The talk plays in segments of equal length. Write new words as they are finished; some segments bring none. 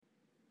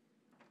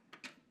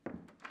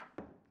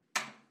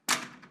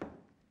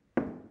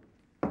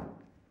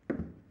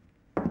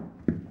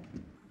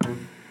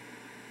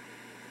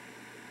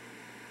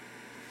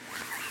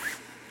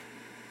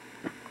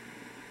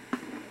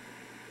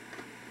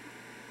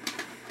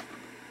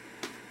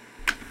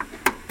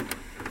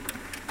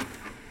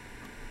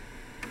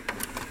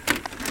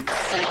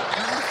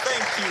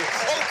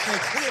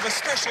we have a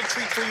special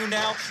treat for you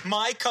now.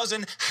 My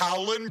cousin,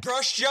 Howlin'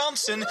 Brush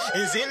Johnson,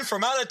 is in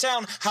from out of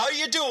town. How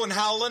you doing,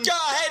 Howlin'?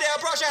 Hey there,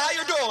 Brusher, how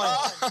you doing?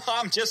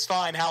 I'm just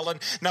fine, Howlin'.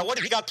 Now, what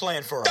have you got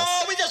planned for us?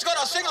 Oh, we just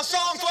gonna sing a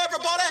song for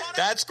everybody.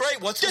 That's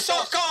great. What's this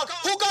song called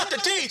Who Got the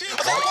Teeth?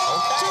 I say, 1,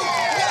 2,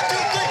 1, 2,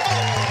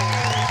 3, 4.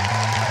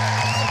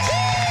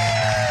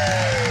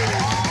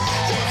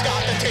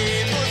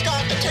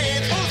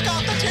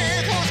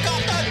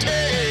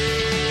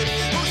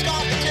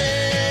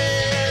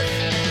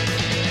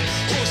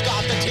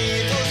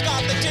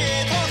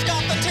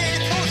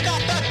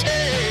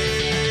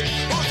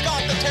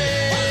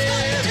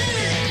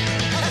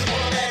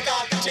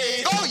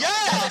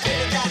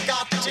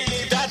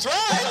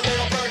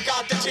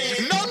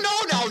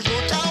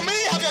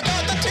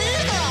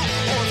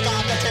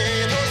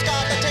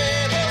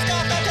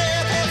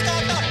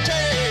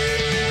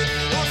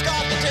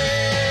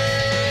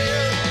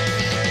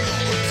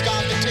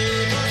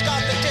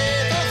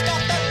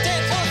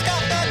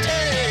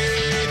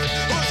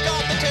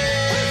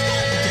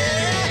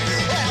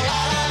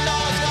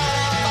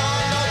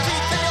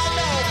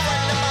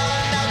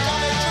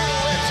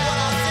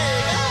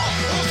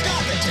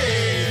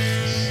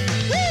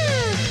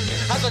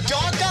 Has a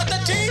dog got the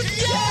teeth?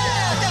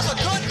 Yeah! That's a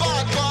good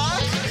bark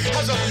bark.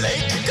 Has a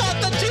lake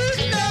got the teeth?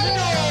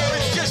 No,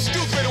 it's just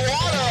stupid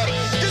water.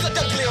 Does a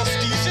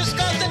Duckliostesis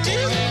got the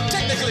teeth?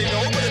 Technically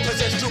no, but it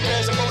possesses 2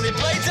 pairs of bony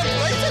blades and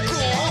blades are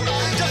cool.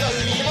 Does a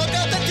lemur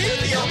got the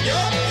teeth? Yup,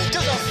 yup.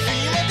 Does a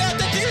femur got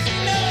the teeth?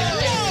 No,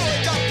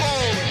 it's a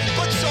bone.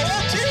 But so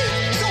are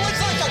teeth. So it's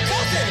like a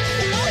cousin.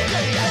 Like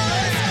it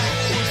does.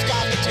 Who's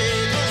got the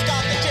teeth? Who's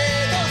got the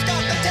teeth? Who's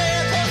got the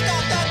teeth? Who's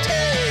got the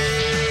teeth?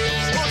 Who's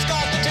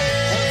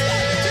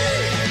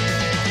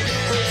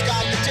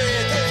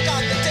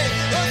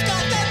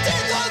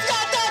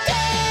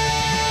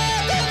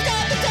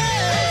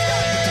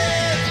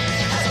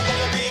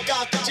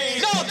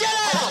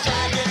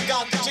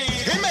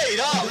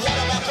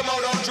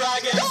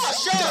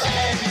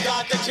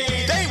got the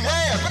teeth? They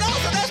rare, but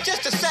also that's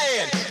just a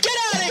saying. Get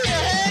out of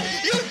here, head!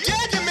 You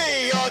dead to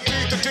me! Oh,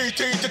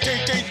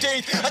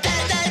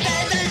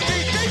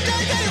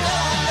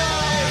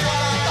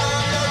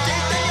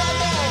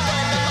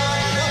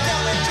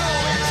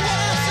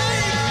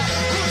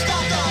 Who's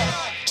got the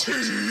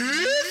teeth?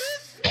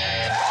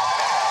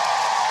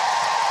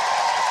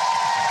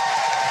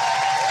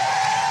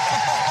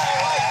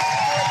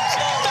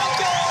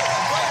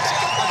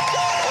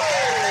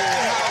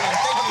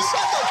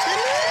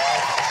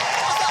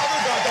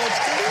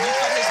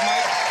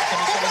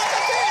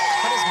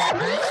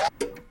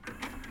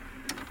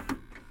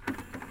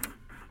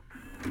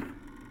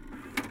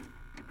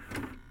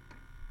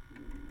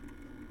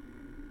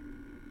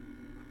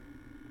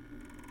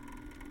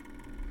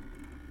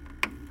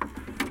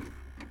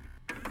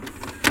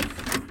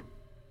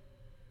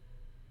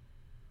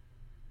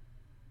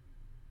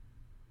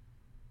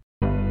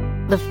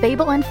 The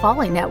Fable and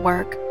Folly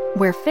Network,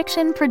 where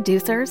fiction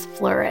producers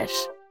flourish.